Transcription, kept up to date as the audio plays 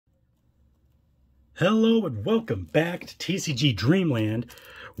Hello and welcome back to TCG Dreamland.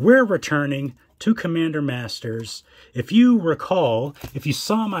 We're returning to Commander Masters. If you recall, if you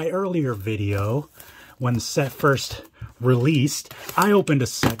saw my earlier video when the set first released, I opened a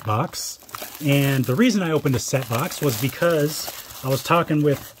set box. And the reason I opened a set box was because I was talking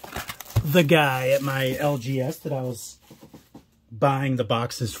with the guy at my LGS that I was buying the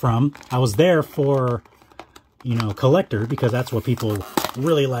boxes from. I was there for, you know, collector, because that's what people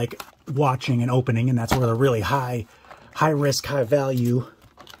really like watching and opening, and that's where the really high risk, high value,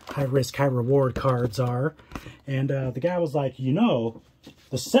 high risk, high reward cards are. And the guy was like, you know,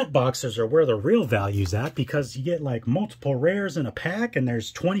 the set boxes are where the real value's at, because you get like multiple rares in a pack, and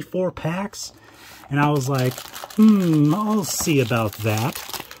there's 24 packs. And I was like, I'll see about that.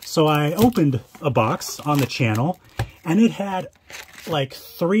 So I opened a box on the channel, and it had like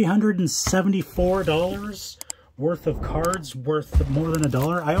 $374 worth of cards worth more than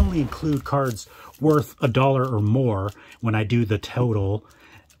 $1. I only include cards worth $1 or more when I do the total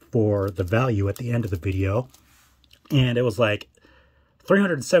for the value at the end of the video. And it was like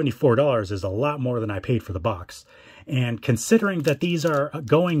 $374 is a lot more than I paid for the box. And considering that these are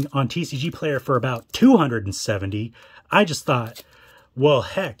going on TCG Player for about $270, I just thought, well,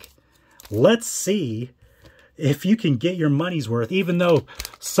 heck, let's see if you can get your money's worth, even though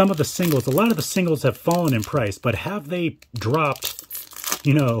some of the singles, a lot of the singles have fallen in price, but have they dropped,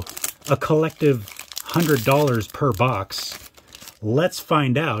 you know, a collective $100 per box? Let's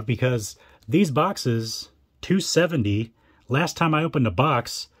find out, because these boxes, $270, last time I opened a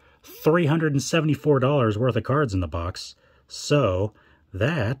box, $374 worth of cards in the box. So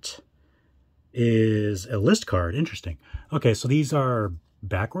that is a list card. Interesting. Okay, so these are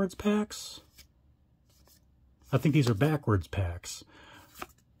backwards packs? I think these are backwards packs.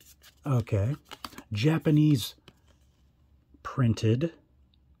 Okay. Japanese printed.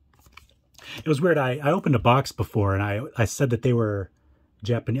 It was weird. I opened a box before, and I said that they were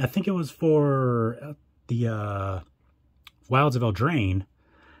Japanese. I think it was for the Wilds of Eldraine.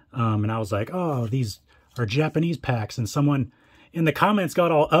 And I was like, oh, these are Japanese packs. And someone in the comments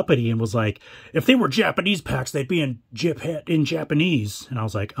got all uppity and was like, if they were Japanese packs, they'd be in Japanese. And I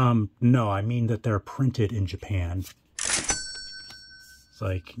was like, no, I mean that they're printed in Japan. It's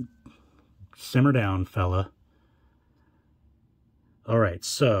like, simmer down, fella. All right,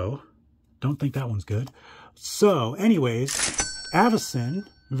 so, don't think that one's good. So, anyways, Avacyn,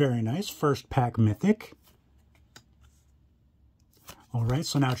 very nice, first pack mythic. All right,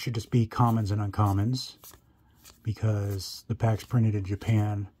 so now it should just be commons and uncommons, because the packs printed in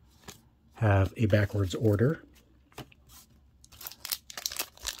Japan have a backwards order.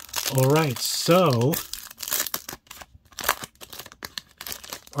 All right, so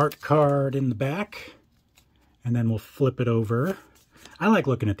art card in the back, and then we'll flip it over. I like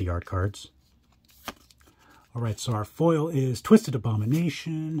looking at the art cards. All right, so our foil is Twisted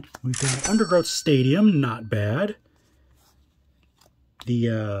Abomination. We've got Undergrowth Stadium, not bad.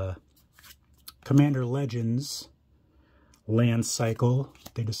 The Commander Legends Land Cycle,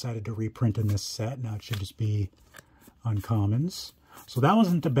 they decided to reprint in this set. Now it should just be uncommons. So that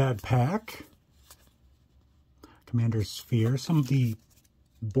wasn't a bad pack. Commander Sphere. Some of the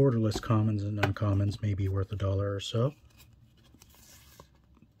borderless commons and uncommons may be worth $1 or so.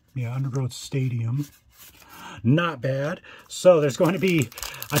 Yeah, Undergrowth Stadium. Not bad. So there's going to be,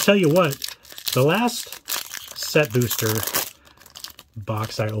 I tell you what, the last set booster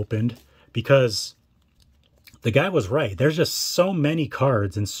box I opened, because the guy was right. There's just so many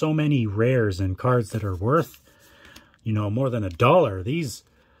cards and so many rares and cards that are worth, you know, more than $1. These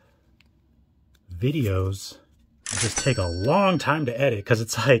videos just take a long time to edit, because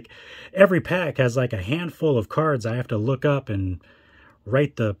it's like every pack has like a handful of cards I have to look up and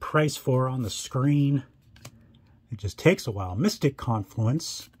write the price for on the screen. It just takes a while. Mystic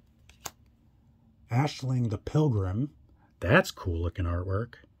Confluence. Ashling the Pilgrim. That's cool looking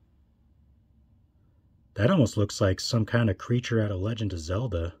artwork. That almost looks like some kind of creature out of Legend of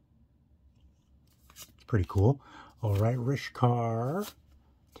Zelda. It's pretty cool. All right, Rishkar,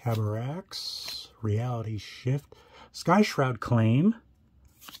 Tabarax, Reality Shift, Sky Shroud Claim,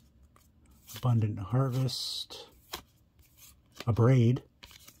 Abundant Harvest, Abrade,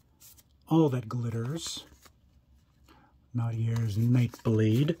 All That Glitters, Nadier's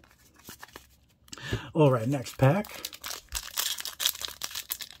Nightblade. All right, next pack.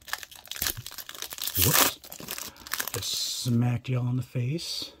 Whoops. Just smacked y'all in the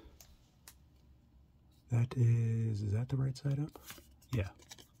face. Is that the right side up? Yeah.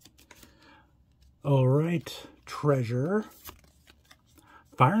 All right. Treasure.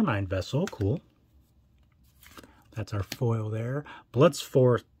 Firemind Vessel. Cool. That's our foil there.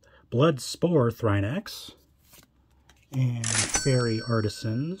 Bloodsport Blood Spore Thrynax, and Fairy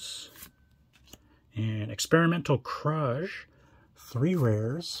Artisans, and Experimental Kraj, 3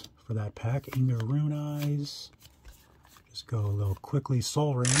 rares for that pack. Inga Rune Eyes, just go a little quickly.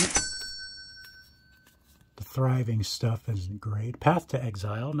 Sol Ring, the Thriving stuff isn't great. Path to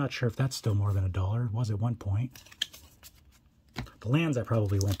Exile, not sure if that's still more than $1, it was at one point. The lands I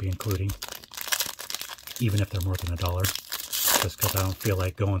probably won't be including, even if they're more than $1, just because I don't feel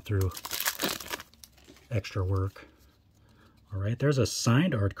like going through extra work. All right, there's a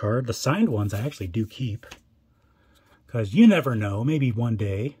signed art card. The signed ones I actually do keep, because you never know, maybe one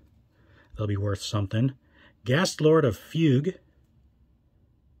day they'll be worth something. Gastlord of Fugue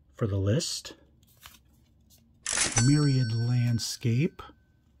for the list. Myriad Landscape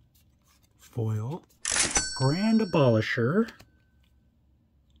foil. Grand Abolisher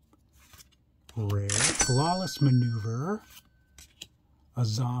rare. Flawless Maneuver.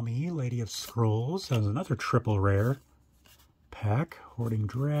 Azami, Lady of Scrolls. That was another triple rare pack. Hoarding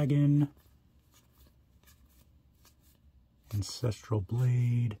Dragon. Ancestral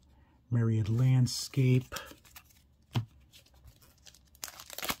Blade. Myriad Landscape.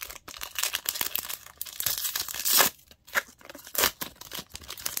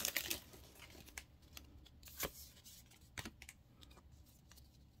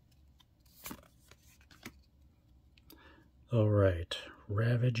 All right,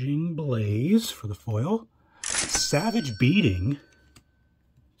 Ravaging Blaze for the foil. Savage Beating.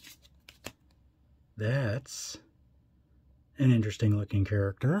 That's an interesting looking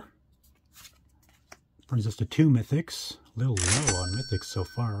character. Brings us to 2 mythics. A little low on mythics so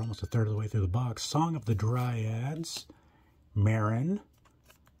far, almost a third of the way through the box. Song of the Dryads. Marin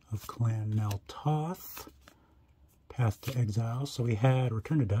of Clan Nel-Toth. Path to Exile. So we had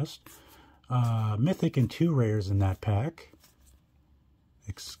Return to Dust. Mythic and 2 rares in that pack.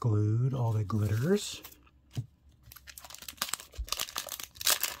 Exclude all that glitters.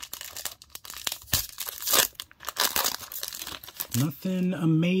 Nothing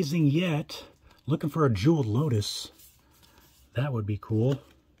amazing yet. Looking for a Jeweled Lotus. That would be cool.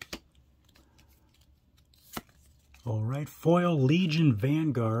 Alright, foil Legion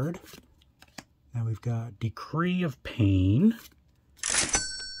Vanguard. Now we've got Decree of Pain.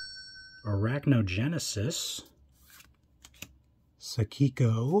 Arachnogenesis.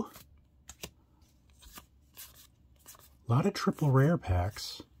 Sakiko. A lot of triple rare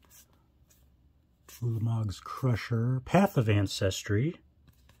packs. Ulamog's Crusher. Path of Ancestry.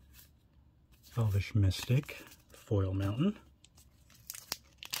 Elvish Mystic. Foil Mountain.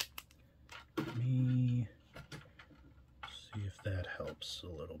 Let me see if that helps a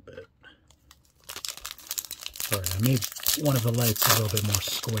little bit. Sorry, I made one of the lights a little bit more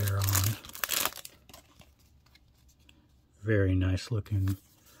square on. Very nice looking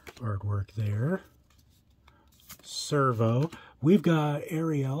artwork there. Servo. We've got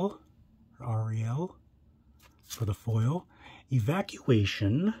Ariel for the foil.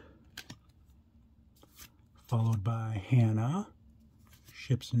 Evacuation. Followed by Hannah.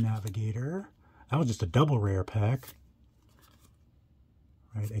 Ship's Navigator. That was just a double rare pack.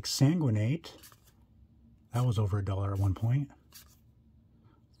 Right, Exsanguinate. That was over $1 at one point.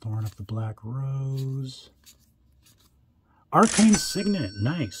 Thorn of the Black Rose. Arcane Signet,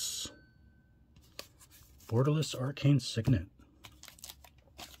 nice. Borderless Arcane Signet.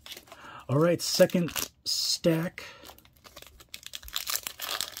 All right, second stack.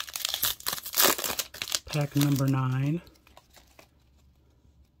 Pack number 9.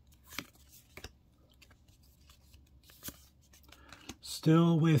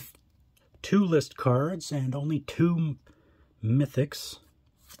 Still with 2 list cards and only 2 mythics.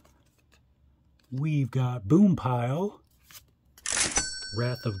 We've got Boom Pile,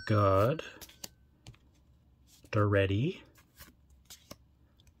 Wrath of God, Daretti,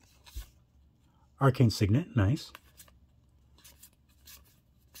 Arcane Signet, nice.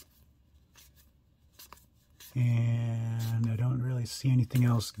 And I don't really see anything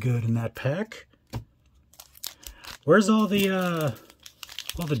else good in that pack. Where's all the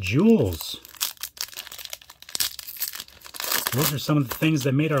jewels? Those are some of the things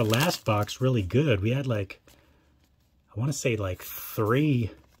that made our last box really good. We had like, I want to say like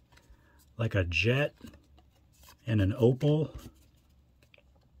 3, like a jet and an opal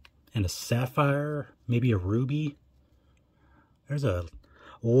and a sapphire, maybe a ruby. There's a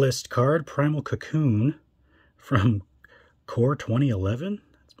list card, Primal Cocoon from Core 2011.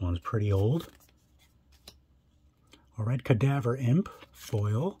 That one's pretty old. All right, Cadaver Imp,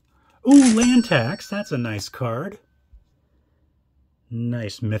 foil. Ooh, Land Tax, that's a nice card.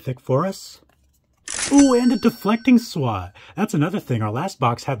 Nice mythic for us. Ooh, and a Deflecting SWAT. That's another thing. Our last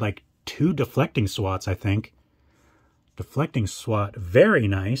box had like 2 deflecting swats, I think. Deflecting swat, very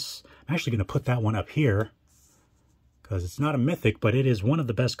nice. I'm actually going to put that one up here because it's not a mythic, but it is one of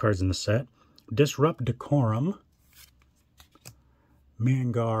the best cards in the set. Disrupt Decorum.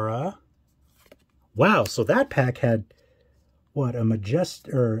 Mangara. Wow, so that pack had, what, a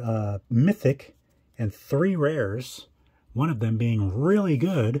mythic and 3 rares. One of them being really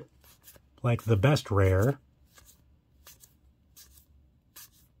good, like the best rare.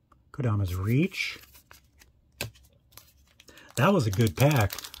 Kodama's Reach. That was a good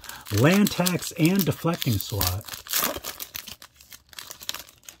pack. Land tax and deflecting slot.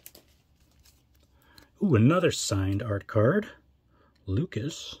 Ooh, another signed art card.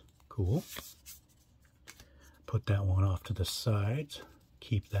 Lucas. Cool. Put that one off to the side.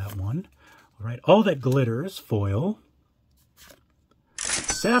 Keep that one. All right, All That Glitters foil.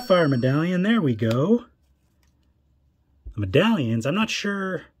 Sapphire medallion, there we go. The medallions, I'm not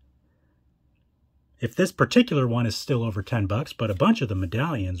sure if this particular one is still over 10 bucks, but a bunch of the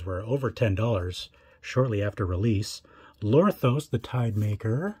medallions were over $10 shortly after release. Lorthos, the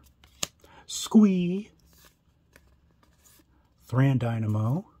Tidemaker. Squee. Thran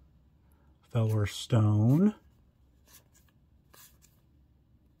Dynamo. Felwar Stone.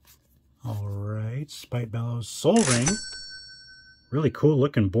 Alright, Spite Bellows Soul Ring. Really cool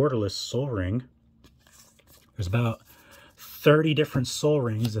looking borderless Soul Ring. There's about 30 different Soul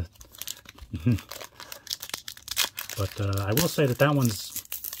Rings. But I will say that that one's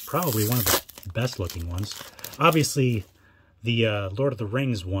probably one of the best looking ones. Obviously, the Lord of the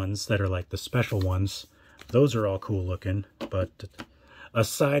Rings ones that are like the special ones, those are all cool looking. But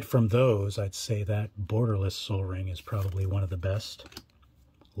aside from those, I'd say that borderless Soul Ring is probably one of the best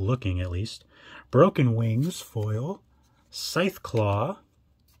looking, at least. Broken Wings foil. Scythe Claw.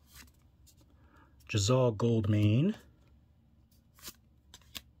 Jazal Goldmane.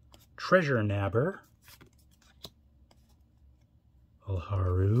 Treasure Nabber.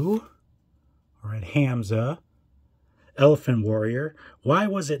 Alharu. Alright, Hamza. Elephant Warrior. Why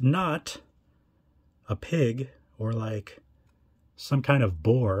was it not a pig or like some kind of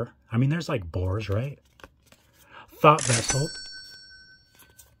boar? I mean, there's like boars, right? Thought Vessel.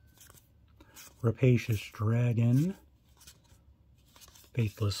 Rapacious Dragon.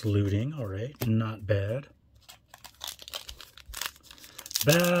 Faithless Looting. Alright, not bad.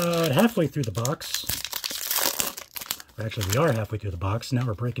 About halfway through the box. Actually, we are halfway through the box. Now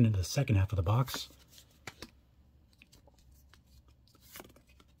we're breaking into the second half of the box.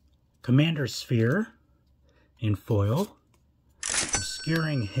 Commander Sphere in foil.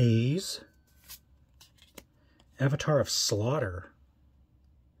 Obscuring Haze. Avatar of Slaughter.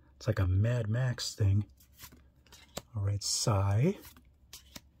 It's like a Mad Max thing. Alright, Psy.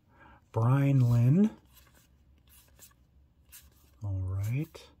 Brian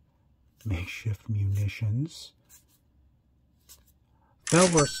Alright. Makeshift Munitions.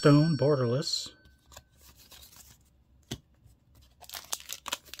 Felwar Stone, borderless.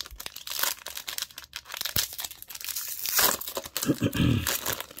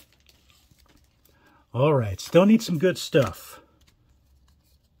 Alright, still need some good stuff.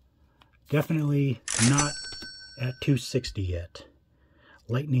 Definitely not at 260 yet.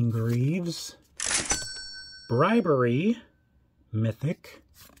 Lightning Greaves. Bribery. Mythic.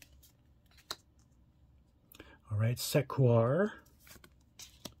 Alright, Sequoir.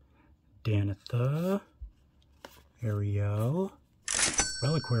 Danitha. Ariel.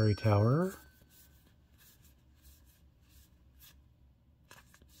 Reliquary Tower.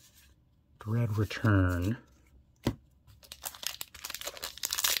 Dread Return.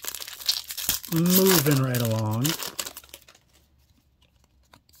 Moving right along.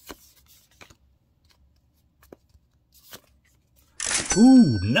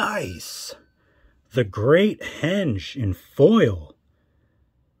 Ooh, nice! The Great Henge in foil.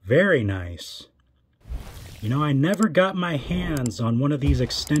 Very nice. You know, I never got my hands on one of these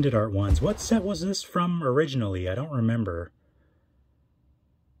extended art ones. What set was this from originally? I don't remember.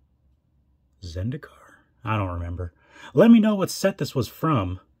 Zendikar? I don't remember. Let me know what set this was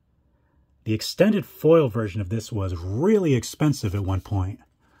from. The extended foil version of this was really expensive at one point.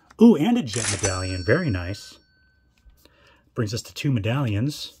 Ooh, and a jet medallion. Very nice. Brings us to 2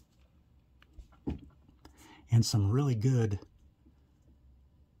 medallions. And some really good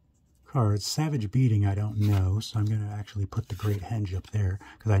cards. Savage Beating, I don't know, so I'm going to actually put the Great Henge up there,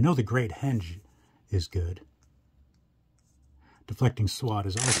 because I know the Great Henge is good. Deflecting Swat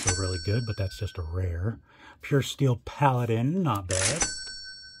is also really good, but that's just a rare. Pure Steel Paladin, not bad.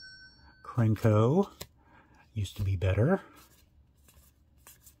 Krenko, used to be better.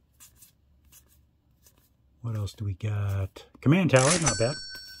 What else do we got? Command Tower, not bad.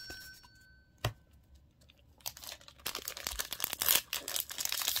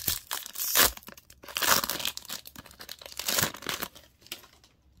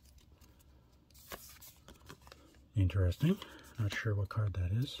 Interesting. Not sure what card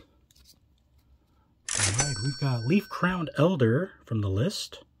that is. All right, we've got Leaf Crowned Elder from the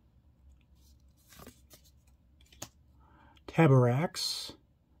list. Tabarax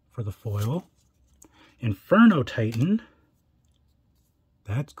for the foil. Inferno Titan.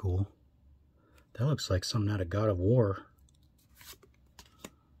 That's cool. That looks like something out of God of War.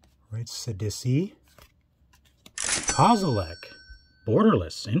 Right, Sidisi. Kozilek.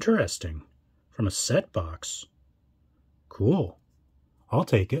 Borderless. Interesting. From a set box. Cool. I'll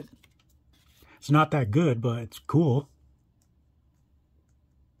take it. It's not that good, but it's cool.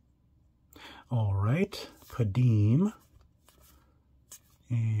 All right. Kadim.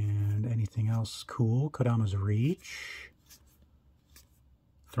 And anything else cool? Kodama's Reach.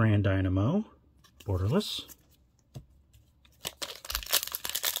 Thran Dynamo. Borderless.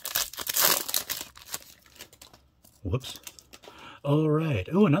 Whoops. All right.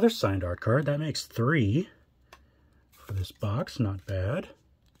 Oh, another signed art card. That makes 3 for this box. Not bad.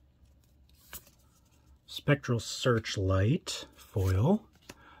 Spectral Searchlight foil.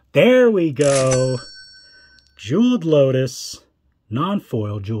 There we go. Jeweled Lotus.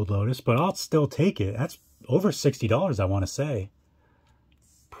 Non-foil Jeweled Lotus, but I'll still take it. That's over $60, I want to say.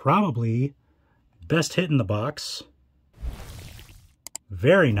 Probably best hit in the box.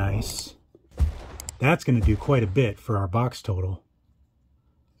 Very nice. That's going to do quite a bit for our box total.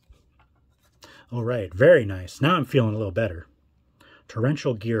 All right, very nice. Now I'm feeling a little better.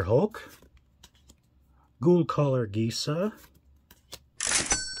 Torrential Gear Hulk. Ghoul Caller Gisa.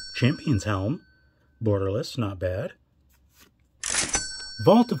 Champion's Helm. Borderless, not bad.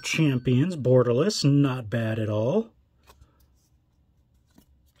 Vault of Champions, Borderless, not bad at all.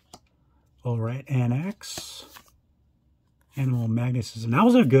 All right, Annex. Animal Magnetism. That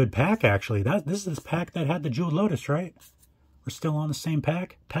was a good pack, actually. This is this pack that had the Jeweled Lotus, right? We're still on the same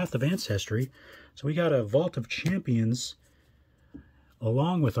pack. Path of Ancestry. So we got a Vault of Champions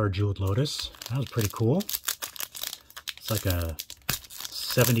along with our Jeweled Lotus. That was pretty cool. It's like a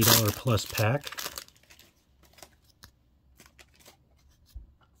 $70 plus pack.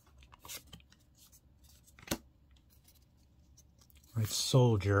 Right,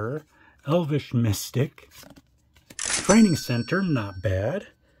 Soldier. Elvish Mystic. Training Center, not bad.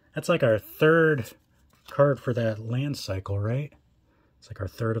 That's like our 3rd card for that land cycle, right? It's like our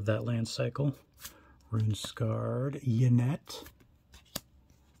 3rd of that land cycle. Rune Scarred. Yanet.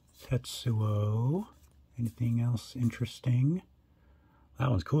 Tetsuo. Anything else interesting? That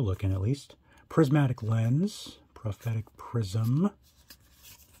one's cool looking, at least. Prismatic Lens. Prophetic Prism.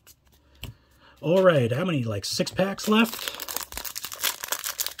 All right, how many, like 6 packs left?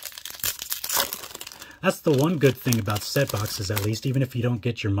 That's the one good thing about set boxes, at least, even if you don't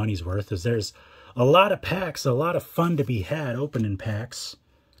get your money's worth, is there's a lot of packs, a lot of fun to be had opening packs.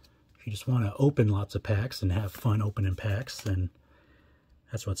 If you just want to open lots of packs and have fun opening packs, then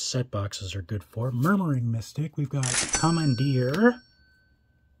that's what set boxes are good for. Murmuring Mystic. We've got Commandeer.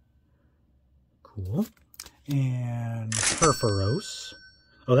 Cool. And Perforos.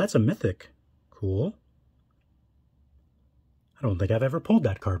 Oh, that's a mythic. Cool. I don't think I've ever pulled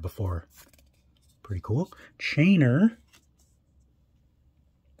that card before. Pretty cool. Chainer.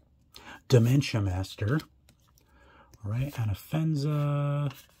 Dementia Master. All right. Anafenza.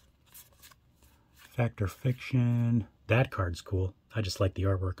 Factor Fiction. That card's cool. I just like the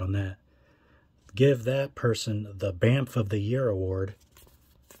artwork on that. Give that person the Banff of the Year award.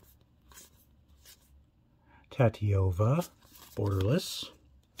 Tatiova. Borderless.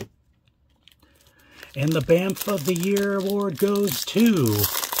 And the Banff of the Year award goes to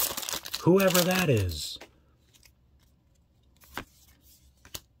whoever that is.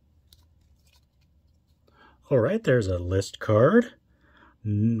 All right, there's a list card.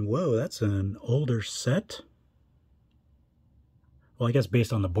 Whoa, that's an older set. Well, I guess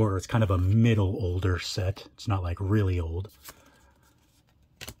based on the border, it's kind of a middle older set. It's not like really old.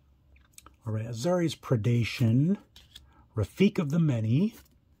 All right, Azari's Predation. Rafik of the Many.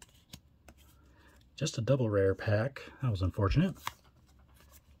 Just a double rare pack. That was unfortunate.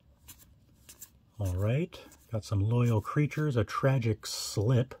 All right, got some Loyal Creatures, a Tragic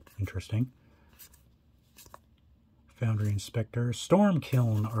Slip, interesting. Foundry Inspector,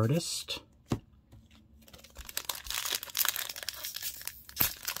 Stormkiln Artist.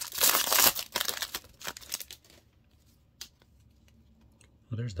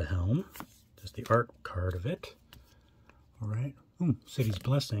 Well, there's the helm. There's the art card of it. All right, ooh, City's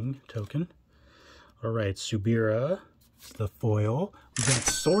Blessing token. All right, Subira, the foil. We've got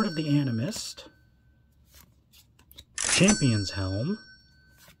Sword of the Animist. Champion's Helm.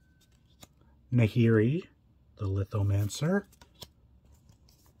 Nahiri, the Lithomancer.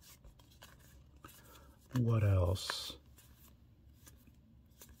 What else?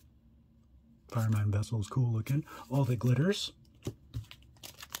 Firemine Vessel's cool looking. All the glitters.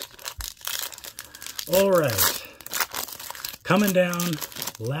 Alright. Coming down,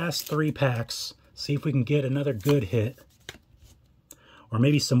 last 3 packs. See if we can get another good hit. Or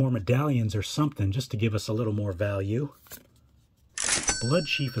maybe some more medallions or something, just to give us a little more value.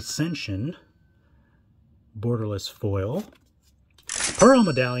 Bloodchief Ascension. Borderless foil. Pearl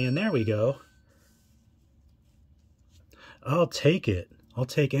medallion, there we go. I'll take it. I'll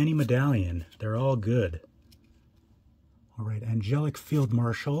take any medallion. They're all good. Alright, Angelic Field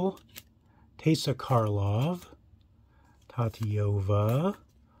Marshal. Teysa Karlov. Tatiova.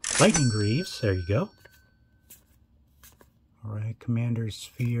 Lightning Greaves, there you go. Alright, Commander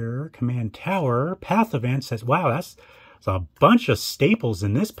Sphere. Command Tower. Path of Ancestors. Wow, that's a bunch of staples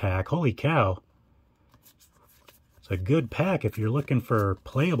in this pack. Holy cow. It's a good pack if you're looking for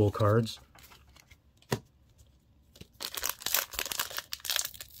playable cards.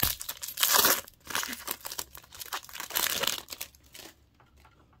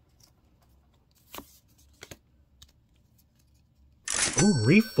 Ooh,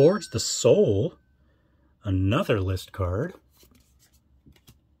 Reforge the Soul. Another list card.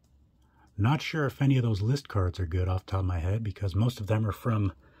 Not sure if any of those list cards are good off the top of my head, because most of them are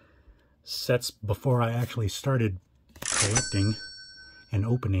from sets before I actually started collecting and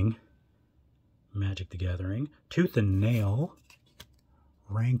opening Magic the Gathering. Tooth and Nail.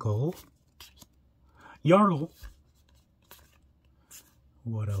 Rankle. Jarl.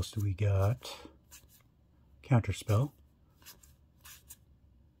 What else do we got? Counterspell.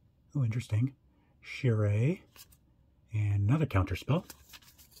 Oh, interesting. Shirei. And another Counterspell.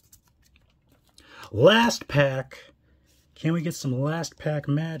 Last pack. Can we get some last pack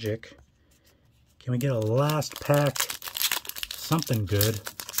magic? Can we get a last pack something good?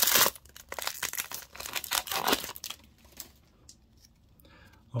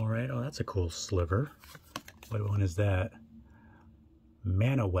 Alright, oh, that's a cool sliver. What one is that?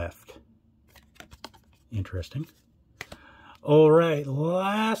 Mana Weft. Interesting. Alright,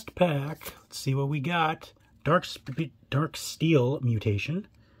 last pack. Let's see what we got. Dark Steel Mutation.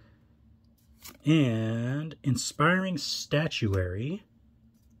 And Inspiring Statuary.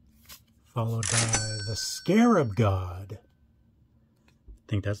 Followed by the Scarab God. I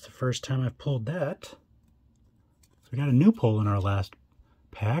think that's the first time I've pulled that. So we got a new pull in our last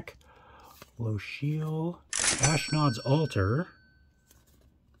pack. Lochiel. Ashnod's Altar.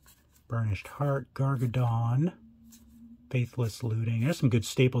 Burnished Heart. Gargadon. Faithless Looting. There's some good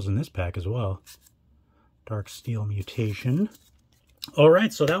staples in this pack as well. Dark Steel Mutation.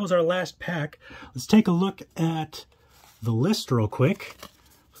 Alright, so that was our last pack. Let's take a look at the list real quick.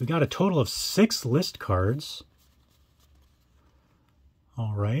 We got a total of 6 list cards.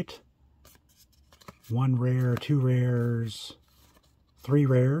 Alright. 1 rare, 2 rares, 3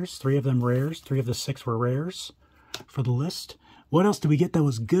 rares. 3 of them rares. 3 of the 6 were rares for the list. What else did we get that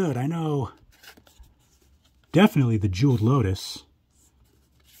was good? I know definitely the Jeweled Lotus.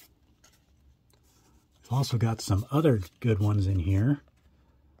 We've also got some other good ones in here.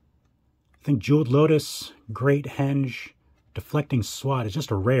 I think Jeweled Lotus, Great Henge, Deflecting Swat is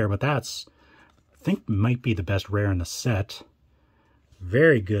just a rare, but that's, I think, might be the best rare in the set.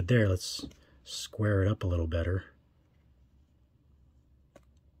 Very good there. Let's square it up a little better.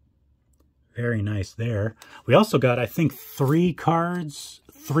 Very nice there. We also got, I think, 3 cards,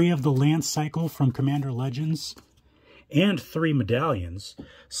 3 of the Land Cycle from Commander Legends, and 3 medallions.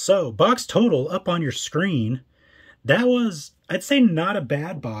 So, box total up on your screen. That was, I'd say, not a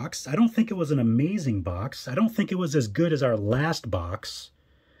bad box. I don't think it was an amazing box. I don't think it was as good as our last box.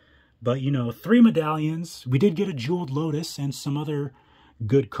 But, you know, 3 medallions. We did get a Jeweled Lotus and some other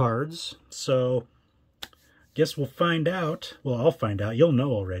good cards. So, guess we'll find out. Well, I'll find out. You'll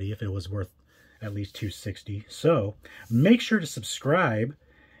know already if it was worth at least $260. So, make sure to subscribe.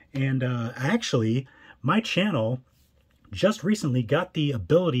 And actually, my channel just recently got the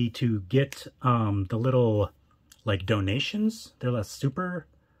ability to get the little, like, donations. They're like super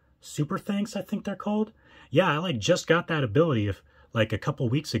thanks, I think they're called. Yeah, I like just got that ability of like a couple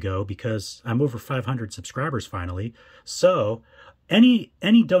weeks ago because I'm over 500 subscribers finally. So any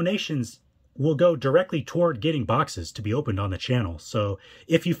donations will go directly toward getting boxes to be opened on the channel. So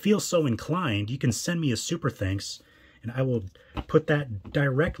if you feel so inclined, you can send me a super thanks and I will put that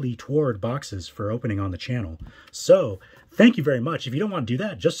directly toward boxes for opening on the channel. So thank you very much. If you don't want to do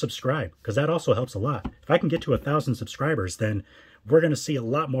that, just subscribe, because that also helps a lot. If I can get to 1,000 subscribers, then we're going to see a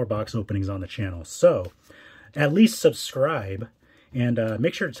lot more box openings on the channel. So at least subscribe, and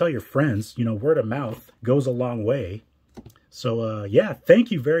make sure to tell your friends. You know, word of mouth goes a long way. So, yeah,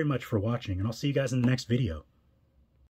 thank you very much for watching, and I'll see you guys in the next video.